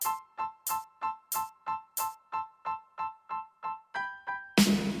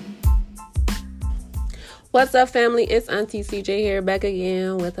What's up, family? It's Auntie CJ here, back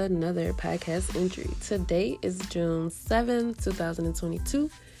again with another podcast entry. Today is June 7th, 2022,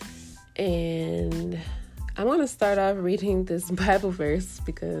 and I'm going to start off reading this Bible verse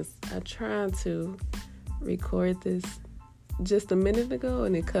because I tried to record this just a minute ago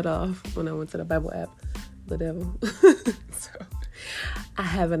and it cut off when I went to the Bible app. The devil. So I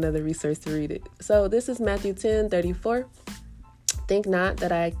have another resource to read it. So this is Matthew 10:34. Think not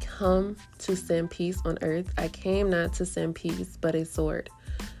that I come to send peace on earth. I came not to send peace, but a sword.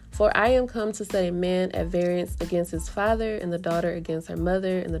 For I am come to set a man at variance against his father, and the daughter against her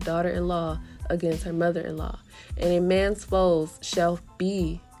mother, and the daughter-in-law against her mother-in-law. And a man's foes shall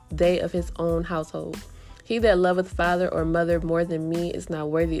be they of his own household. He that loveth father or mother more than me is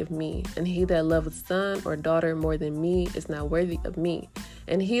not worthy of me. And he that loveth son or daughter more than me is not worthy of me.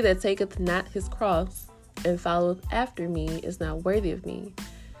 And he that taketh not his cross and followeth after me is not worthy of me.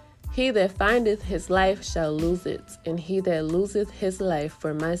 He that findeth his life shall lose it, and he that loseth his life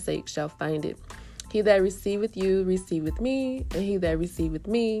for my sake shall find it. He that receiveth you receiveth me, and he that receiveth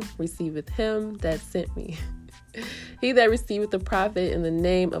me receiveth him that sent me. He that receiveth a prophet in the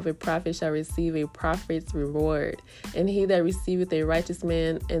name of a prophet shall receive a prophet's reward, and he that receiveth a righteous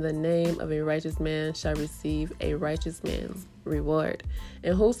man in the name of a righteous man shall receive a righteous man's reward.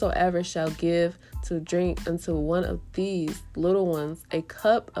 And whosoever shall give to drink unto one of these little ones a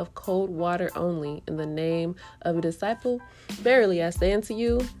cup of cold water only in the name of a disciple, verily I say unto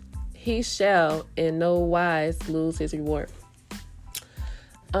you, he shall in no wise lose his reward.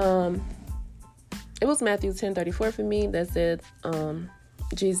 It was Matthew 10:34 for me that said,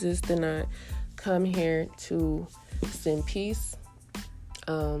 Jesus did not come here to send peace.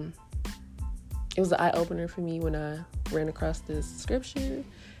 It was an eye-opener for me when I ran across this scripture,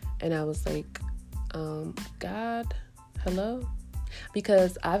 and I was like, God, hello?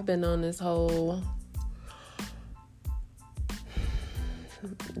 Because I've been on this whole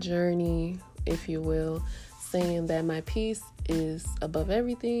journey, if you will, saying that my peace is above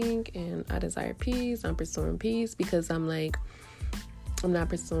everything and I desire peace. I'm pursuing peace because I'm not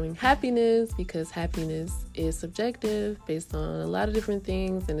pursuing happiness because happiness is subjective based on a lot of different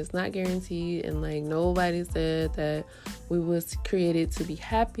things and it's not guaranteed, and nobody said that we was created to be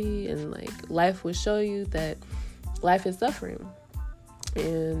happy, and life will show you that life is suffering,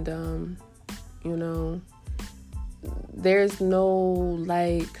 and there's no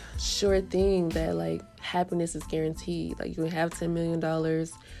sure thing that happiness is guaranteed. You can have $10 million,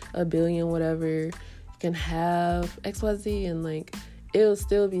 $1 billion, whatever, you can have XYZ, and it'll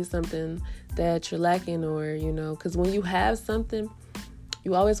still be something that you're lacking, or because when you have something,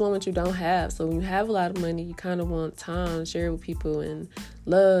 you always want what you don't have. So when you have a lot of money, you kind of want time to share it with people and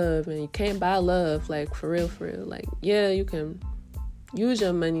love, and you can't buy love, for real. Yeah, you can use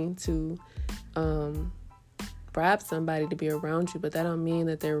your money to bribe somebody to be around you, but that don't mean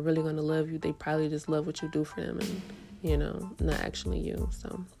that they're really going to love you. They probably just love what you do for them and, not actually you.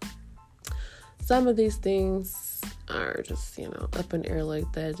 So some of these things are just, up in the air like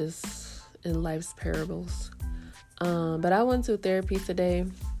that, just in life's parables. But I went to therapy today,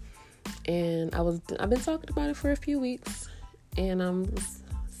 and I've been talking about it for a few weeks, and I'm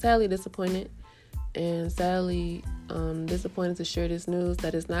sadly disappointed, and sadly disappointed to share this news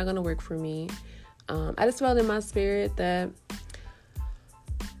that it's not going to work for me. I just felt in my spirit that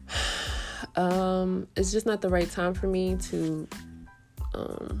it's just not the right time for me to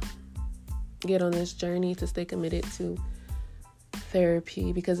get on this journey to stay committed to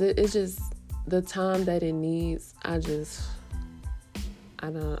therapy, because it's just the time that it needs. I just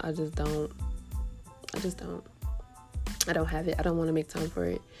don't have it. I don't want to make time for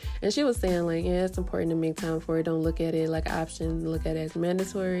it. And she was saying yeah, it's important to make time for it. Don't look at it like an option. Look at it as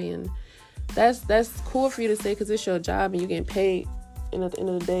mandatory. And that's cool for you to say because it's your job and you're getting paid. And at the end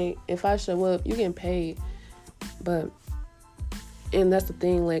of the day, if I show up, you're getting paid. And that's the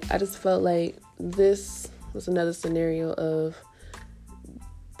thing. I just felt like this was another scenario of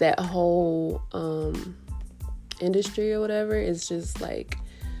that whole industry or whatever. It's just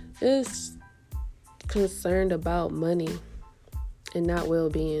it's concerned about money and not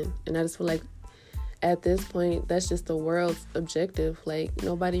well-being. And I just feel like at this point, that's just the world's objective.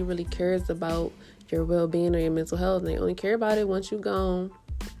 Nobody really cares about your well-being or your mental health. They only care about it once you're gone.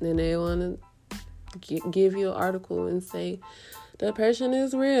 Then they want to give you an article and say, depression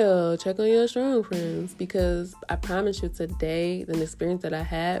is real. Check on your strong friends. Because I promise you today, the experience that I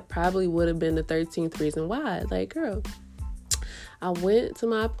had probably would have been the 13th reason why. Girl, I went to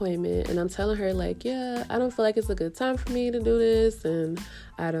my appointment and I'm telling her yeah, I don't feel like it's a good time for me to do this and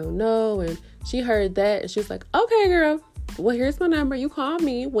I don't know. And she heard that and she was like, okay, girl, well, here's my number. You call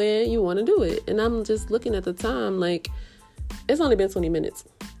me when you want to do it. And I'm just looking at the time like, it's only been 20 minutes.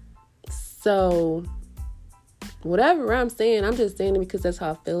 So whatever I'm saying, I'm just saying it because that's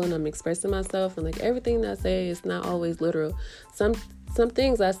how I feel and I'm expressing myself. And like everything that I say is not always literal. Some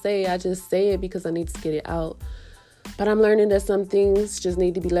things I say, I just say it because I need to get it out. But I'm learning that some things just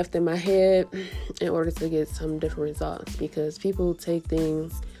need to be left in my head in order to get some different results, because people take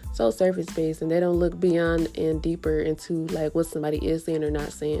things so surface-based and they don't look beyond and deeper into like what somebody is saying or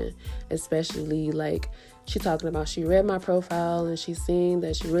not saying. Especially like she talking about, she read my profile and she's seeing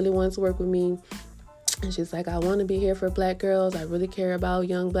that she really wants to work with me. And she's like, I want to be here for Black girls. I really care about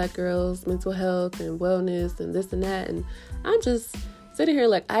young Black girls, mental health and wellness and this and that. And I'm just sitting here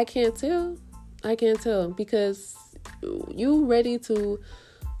like, I can't tell because you ready to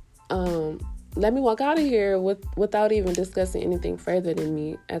let me walk out of here without even discussing anything further than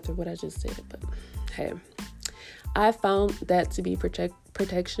me after what I just said. But hey, I found that to be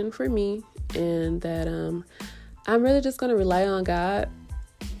protection for me, and that I'm really just going to rely on God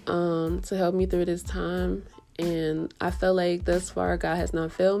to help me through this time. And I feel like thus far God has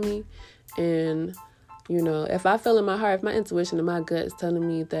not failed me. And you know, if I feel in my heart, if my intuition and my gut is telling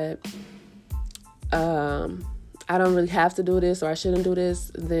me that I don't really have to do this or I shouldn't do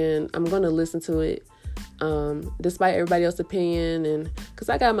this, then I'm going to listen to it, despite everybody else's opinion. And because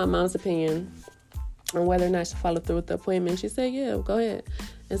I got my mom's opinion on whether or not she followed through with the appointment. She said, yeah, go ahead.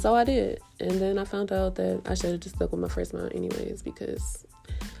 And so I did. And then I found out that I should have just stuck with my first mom anyways, because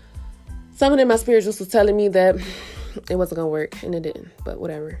something in my spirituals was telling me that it wasn't going to work, and it didn't. But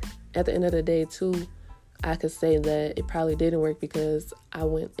whatever. At the end of the day, too, I could say that it probably didn't work because I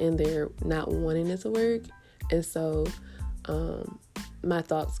went in there not wanting it to work. And so my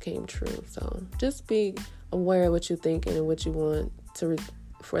thoughts came true. So just be aware of what you're thinking and what you want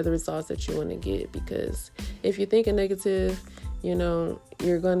for the results that you want to get. Because if you're thinking negative, you know,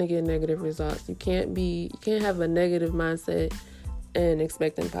 you're going to get negative results. You can't have a negative mindset and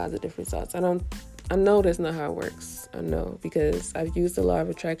expecting positive results. I know that's not how it works. I know, because I've used the law of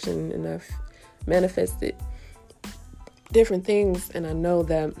attraction and I've manifested different things. And I know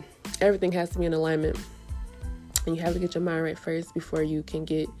that everything has to be in alignment. And you have to get your mind right first before you can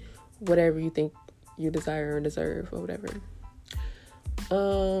get whatever you think you desire or deserve or whatever.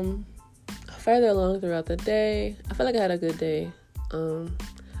 Further along throughout the day, I feel like I had a good day.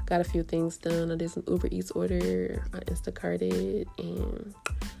 Got a few things done. I did some Uber Eats order. I Instacarted and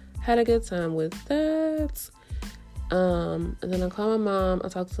had a good time with that. And then I called my mom. I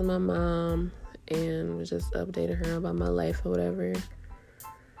talked to my mom and was just updating her about my life or whatever.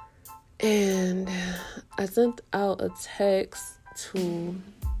 And I sent out a text to...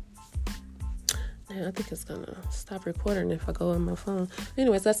 I think it's gonna stop recording if I go on my phone.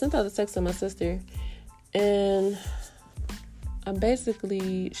 Anyways, I sent out a text to my sister, and I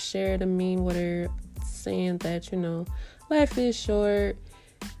basically shared a meme with her saying that, you know, life is short,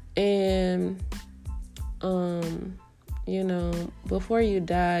 and you know, before you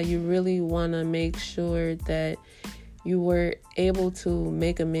die, you really want to make sure that you were able to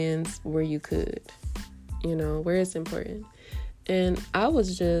make amends where you could, you know, where it's important. And I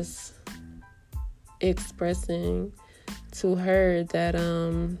was just expressing to her that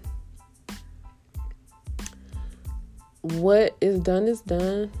what is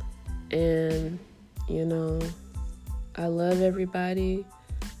done, and you know, I love everybody,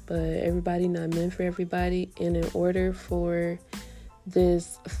 but everybody not meant for everybody. And in order for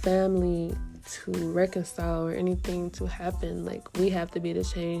this family to reconcile or anything to happen, like, we have to be the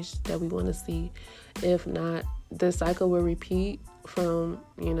change that we want to see. If not, the cycle will repeat from,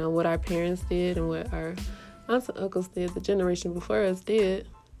 you know, what our parents did and what our aunts and uncles did, the generation before us did.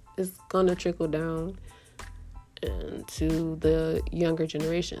 It's gonna trickle down and to the younger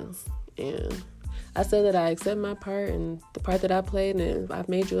generations. And I said that I accept my part and the part that I played, and if I've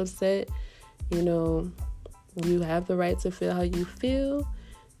made you upset, you know, you have the right to feel how you feel.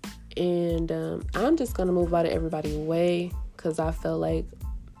 And I'm just gonna move out of everybody's way, because I feel like,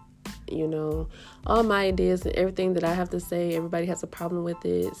 you know, all my ideas and everything that I have to say, everybody has a problem with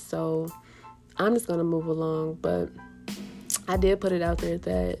it. So I'm just gonna move along. But I did put it out there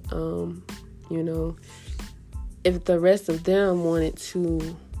that you know, if the rest of them wanted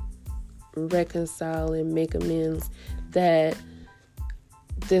to reconcile and make amends, that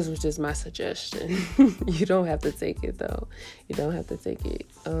this was just my suggestion. You don't have to take it, though. You don't have to take it.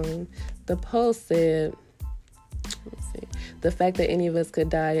 The post said, let's see, the fact that any of us could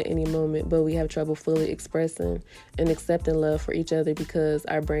die at any moment, but we have trouble fully expressing and accepting love for each other because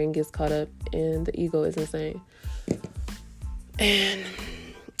our brain gets caught up and the ego is insane. And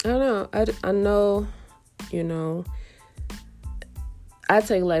I don't know. I know, you know, I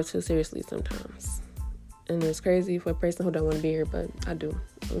take life too seriously sometimes. And it's crazy for a person who don't want to be here, but I do.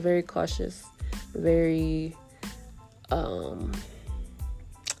 I'm very cautious, I'm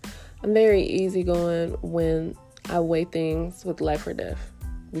very easygoing when I weigh things with life or death.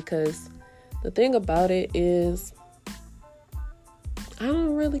 Because the thing about it is, I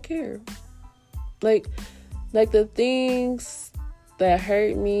don't really care. Like the things that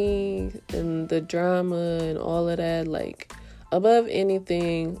hurt me and the drama and all of that, like, above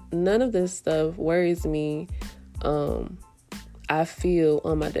anything, none of this stuff worries me. I feel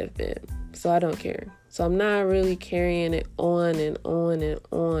on my deathbed, so I don't care. So I'm not really carrying it on and on and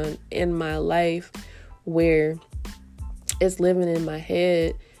on in my life, where it's living in my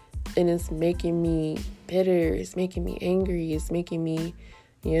head and it's making me bitter, it's making me angry, it's making me,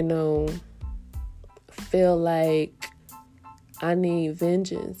 feel like I need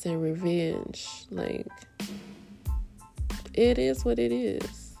vengeance and revenge. Like, it is what it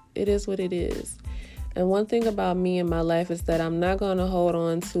is. It is what it is. And one thing about me in my life is that I'm not going to hold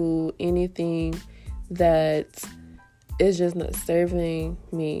on to anything that is just not serving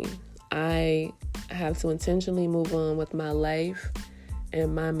me. I have to intentionally move on with my life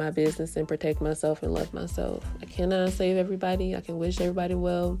and mind my business and protect myself and love myself. I cannot save everybody. I can wish everybody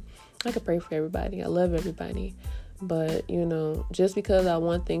well. I can pray for everybody. I love everybody. But, just because I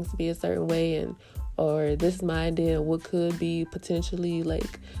want things to be a certain way or this is my idea of what could be potentially,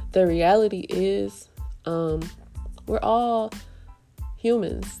 like, the reality is, we're all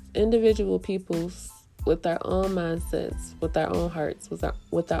humans, individual peoples with our own mindsets, with our own hearts, with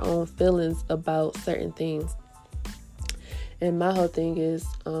our own feelings about certain things. And my whole thing is,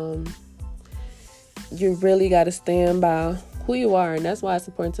 you really got to stand by who you are. And that's why it's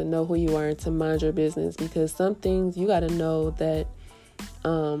important to know who you are and to mind your business, because some things you got to know that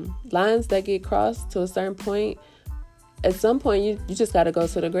lines that get crossed to a certain point, at some point you just got to go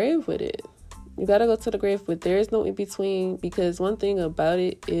to the grave with it. You got to go to the grave with, there is no in between, because one thing about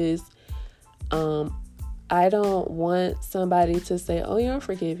it is, I don't want somebody to say, oh yeah, I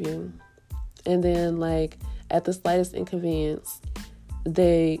forgive you. And then, like, at the slightest inconvenience,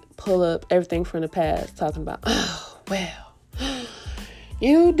 they pull up everything from the past talking about, oh, well,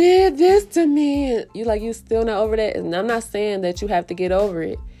 you did this to me. You still not over that. And I'm not saying that you have to get over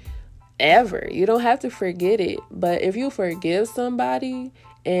it ever. You don't have to forget it. But if you forgive somebody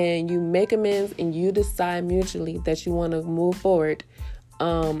and you make amends and you decide mutually that you want to move forward,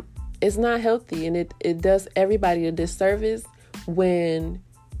 it's not healthy. And it does everybody a disservice when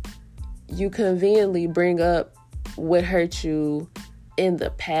you conveniently bring up what hurt you in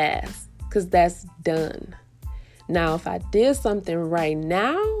the past, because that's done. Now, if I did something right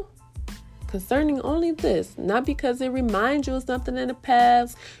now concerning only this, not because it reminds you of something in the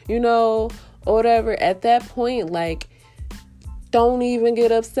past, or whatever, at that point, like, don't even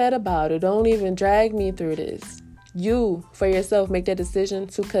get upset about it. Don't even drag me through this. You, for yourself, make that decision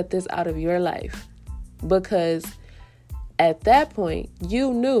to cut this out of your life. Because at that point,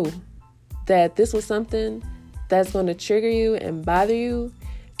 you knew that this was something that's going to trigger you and bother you.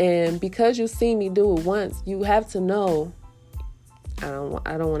 And because you see me do it once, you have to know. I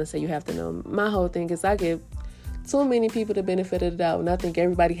don't want to say you have to know. My whole thing is I give too many people the benefit of the doubt, and I think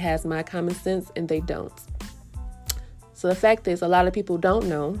everybody has my common sense, and they don't. So the fact is, a lot of people don't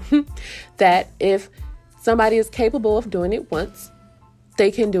know that if somebody is capable of doing it once, they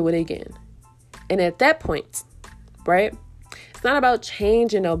can do it again. And at that point, right, it's not about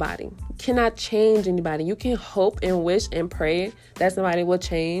changing nobody. You cannot change anybody. You can hope and wish and pray that somebody will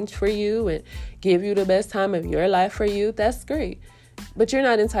change for you and give you the best time of your life for you. That's great. But you're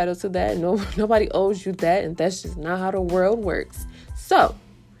not entitled to that. Nobody owes you that. And that's just not how the world works. So,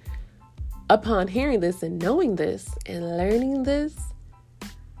 upon hearing this and knowing this and learning this,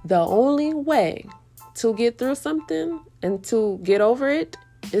 the only way to get through something and to get over it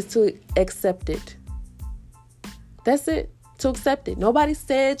is to accept it. That's it. To accept it. Nobody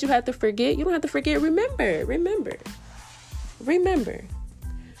said you have to forget. You don't have to forget. Remember.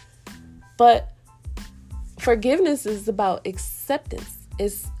 But forgiveness is about acceptance.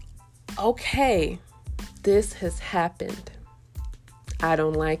 It's okay. This has happened. I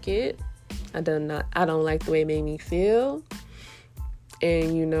don't like it. I don't like the way it made me feel.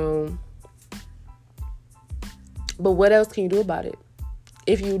 And but what else can you do about it?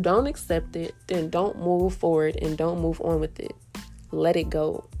 If you don't accept it, then don't move forward and don't move on with it. Let it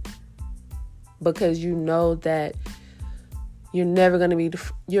go. Because you know that you're never going to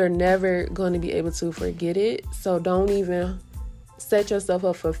be able to forget it. So don't even set yourself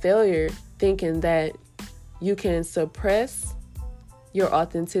up for failure thinking that you can suppress your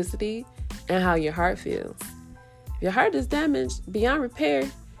authenticity and how your heart feels. your heart is damaged beyond repair,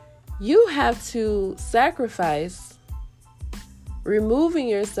 you have to sacrifice removing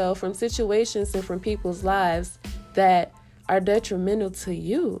yourself from situations and from people's lives that are detrimental to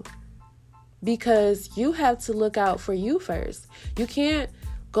you, because you have to look out for you first. You can't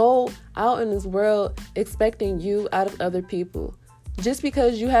go out in this world expecting you out of other people. Just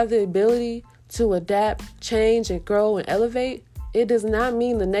because you have the ability to adapt, change, and grow and elevate, it does not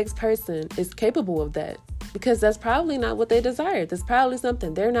mean the next person is capable of that, because that's probably not what they desire. That's probably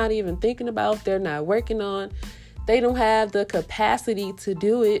something they're not even thinking about, they're not working on. They don't have the capacity to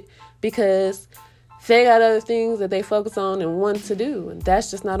do it because they got other things that they focus on and want to do, and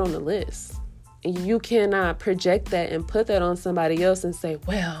that's just not on the list. And you cannot project that and put that on somebody else and say,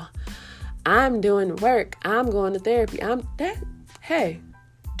 well, I'm doing work, I'm going to therapy, hey,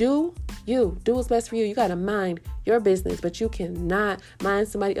 do you. Do what's best for you. You got to mind your business, but you cannot mind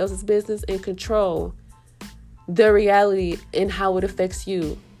somebody else's business and control the reality and how it affects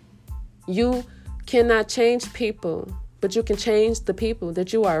you. You cannot change people, but you can change the people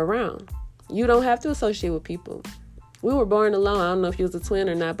that you are around. You don't have to associate with people. We were born alone. I don't know if you was a twin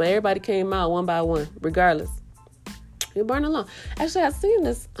or not, but everybody came out one by one, regardless. You're born alone. Actually, I seen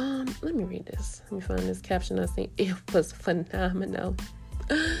this. Let me read this. Let me find this caption I seen. It was phenomenal.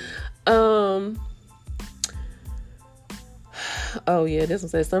 Oh yeah, this one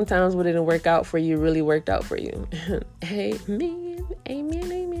says, sometimes what didn't work out for you really worked out for you. Amen.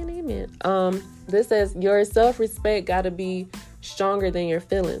 This says, your self-respect got to be stronger than your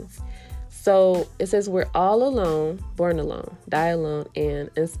feelings. So it says, we're all alone, born alone, die alone, and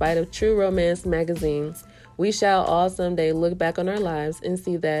in spite of true romance magazines, we shall all someday look back on our lives and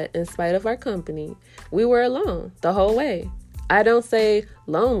see that in spite of our company, we were alone the whole way. I don't say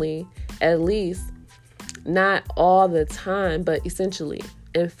lonely, at least not all the time, but essentially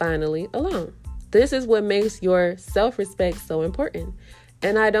and finally alone. This is what makes your self-respect so important.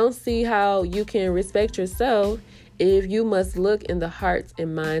 And I don't see how you can respect yourself if you must look in the hearts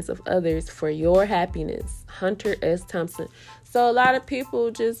and minds of others for your happiness. Hunter S. Thompson. So a lot of people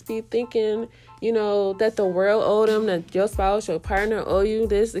just be thinking, that the world owed them, that your spouse, your partner owe you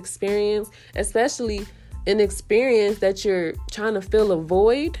this experience, especially an experience that you're trying to fill a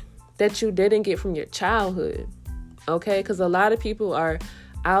void that you didn't get from your childhood. Okay? Because a lot of people are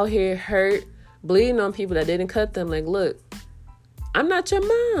out here hurt, bleeding on people that didn't cut them. Like, look, I'm not your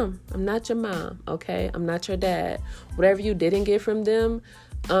mom. I'm not your mom. Okay? I'm not your dad. Whatever you didn't get from them,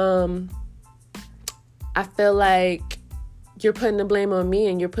 I feel like you're putting the blame on me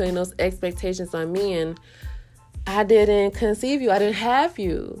and you're putting those expectations on me, and I didn't conceive you. I didn't have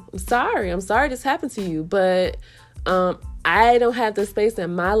you. I'm sorry this happened to you, but I don't have the space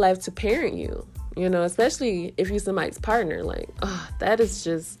in my life to parent you, especially if you're somebody's partner. Like, that is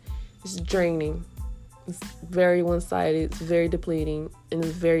it's draining. It's very one-sided, it's very depleting, and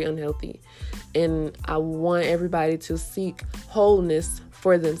it's very unhealthy. And I want everybody to seek wholeness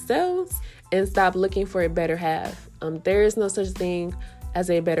for themselves and stop looking for a better half. There is no such thing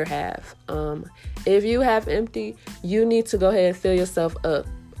as a better half. If you have empty, you need to go ahead and fill yourself up.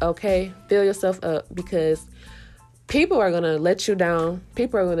 Okay? Fill yourself up, because people are going to let you down.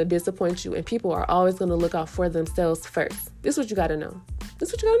 People are going to disappoint you, and people are always going to look out for themselves first. This is what you got to know.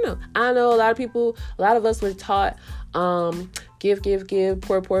 I know a lot of us were taught, give,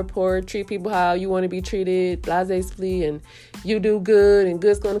 pour, treat people how you want to be treated, blase, and you do good and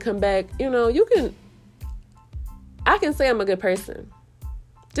good's going to come back. I can say I'm a good person.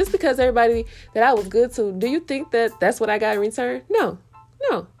 Just because everybody that I was good to, do you think that that's what I got in return? No.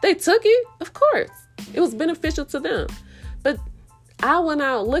 They took it, of course. It was beneficial to them. But I went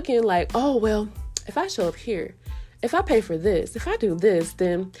out looking like, oh, well, if I show up here, if I pay for this, if I do this,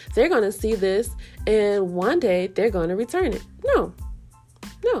 then they're going to see this, and one day they're going to return it. No.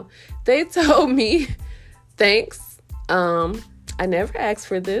 They told me, thanks. I never asked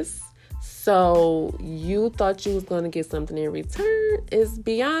for this. So you thought you was going to get something in return is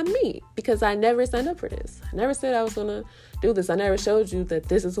beyond me, because I never signed up for this. I never said I was going to do this. I never showed you that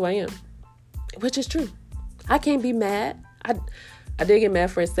this is who I am, which is true. I can't be mad. I did get mad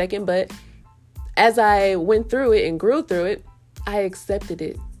for a second, but as I went through it and grew through it, I accepted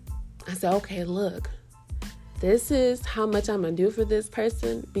it. I said, okay, look, this is how much I'm going to do for this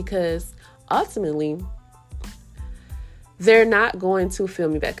person, because ultimately they're not going to fill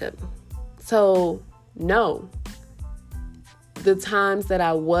me back up. So, no, the times that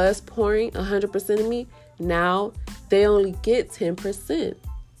I was pouring 100% of me, now they only get 10%.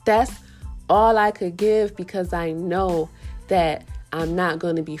 That's all I could give, because I know that I'm not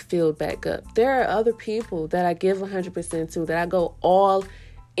going to be filled back up. There are other people that I give 100% to, that I go all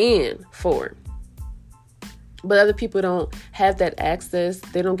in for. But other people don't have that access.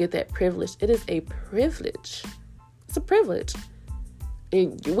 They don't get that privilege. It is a privilege. It's a privilege.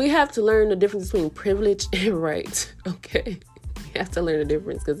 And we have to learn the difference between privilege and right. Okay? We have to learn the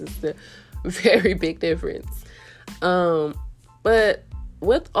difference because it's a very big difference. But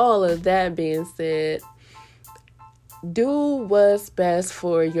with all of that being said, do what's best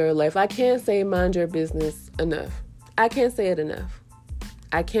for your life. I can't say mind your business enough. I can't say it enough.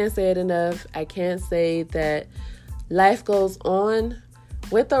 I can't say it enough. I can't say that life goes on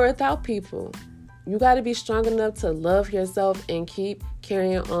with or without people. You got to be strong enough to love yourself and keep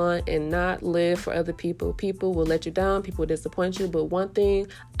carrying on and not live for other people. People will let you down. People will disappoint you. But one thing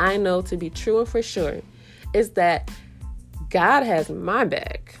I know to be true and for sure is that God has my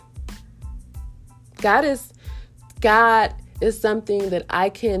back. God is something that I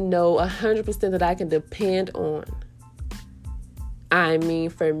can know 100% that I can depend on. I mean,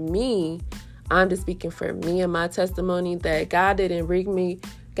 for me, I'm just speaking for me and my testimony that God did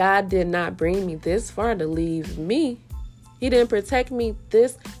not bring me this far to leave me. He didn't protect me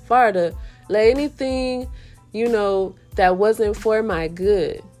this far to let anything, that wasn't for my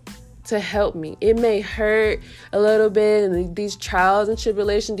good to help me. It may hurt a little bit, and these trials and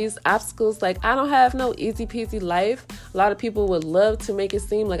tribulations, these obstacles, like I don't have no easy peasy life. A lot of people would love to make it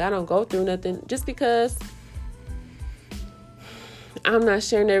seem like I don't go through nothing just because I'm not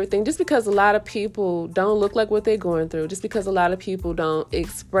sharing everything, just because a lot of people don't look like what they're going through, just because a lot of people don't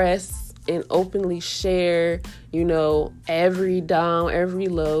express and openly share, every down, every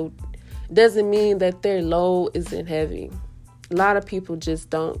low, doesn't mean that their load isn't heavy. A lot of people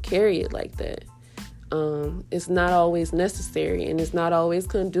just don't carry it like that. It's not always necessary, and it's not always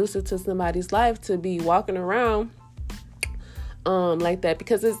conducive to somebody's life to be walking around like that,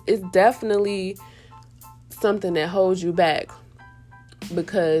 because it's definitely something that holds you back.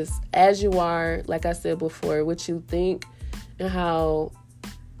 Because as you are, like I said before, what you think and how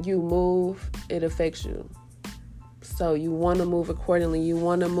you move, it affects you. So you want to move accordingly. You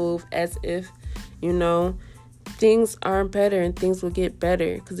want to move as if, things aren't better and things will get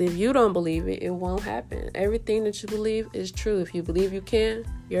better. Because if you don't believe it, it won't happen. Everything that you believe is true. If you believe you can,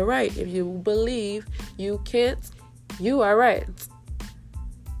 you're right. If you believe you can't, you are right.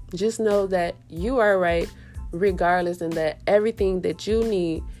 Just know that you are right regardless, and that everything that you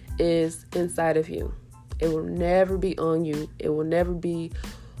need is inside of you. It will never be on you. It will never be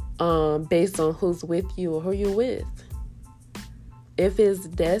based on who's with you or who you're with. If it's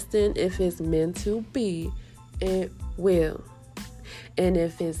destined, if it's meant to be, it will. And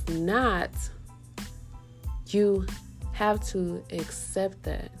if it's not, you have to accept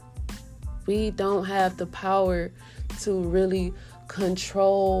that. We don't have the power to really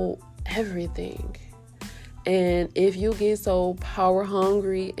control everything. And if you get so power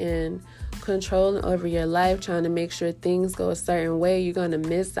hungry and controlling over your life, trying to make sure things go a certain way, you're going to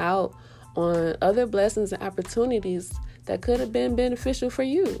miss out on other blessings and opportunities that could have been beneficial for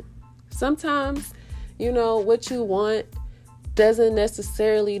you. Sometimes, what you want doesn't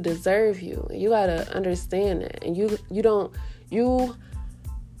necessarily deserve you. You got to understand that. And you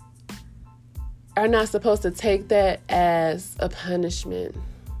are not supposed to take that as a punishment.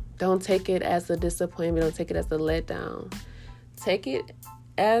 Don't take it as a disappointment. Don't take it as a letdown. Take it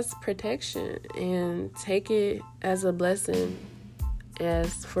as protection, and take it as a blessing,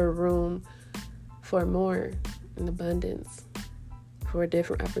 as for room for more in abundance, for a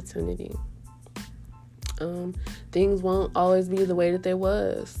different opportunity. Things won't always be the way that they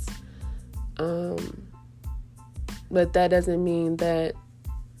was. But that doesn't mean that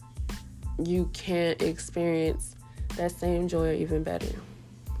you can't experience that same joy or even better.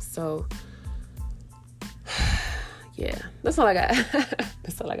 So, yeah, that's all I got.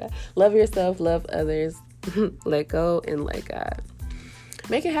 That's all I got. Love yourself, love others, let go, and let God.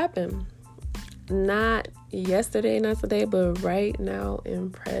 Make it happen. Not yesterday, not today, but right now.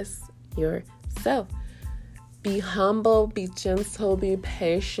 Impress yourself. Be humble, be gentle, be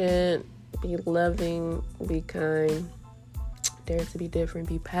patient, be loving, be kind. Dare to be different.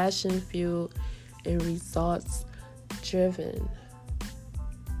 Be passion-fueled and results-driven.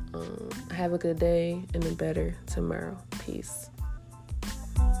 Have a good day and a better tomorrow. Peace.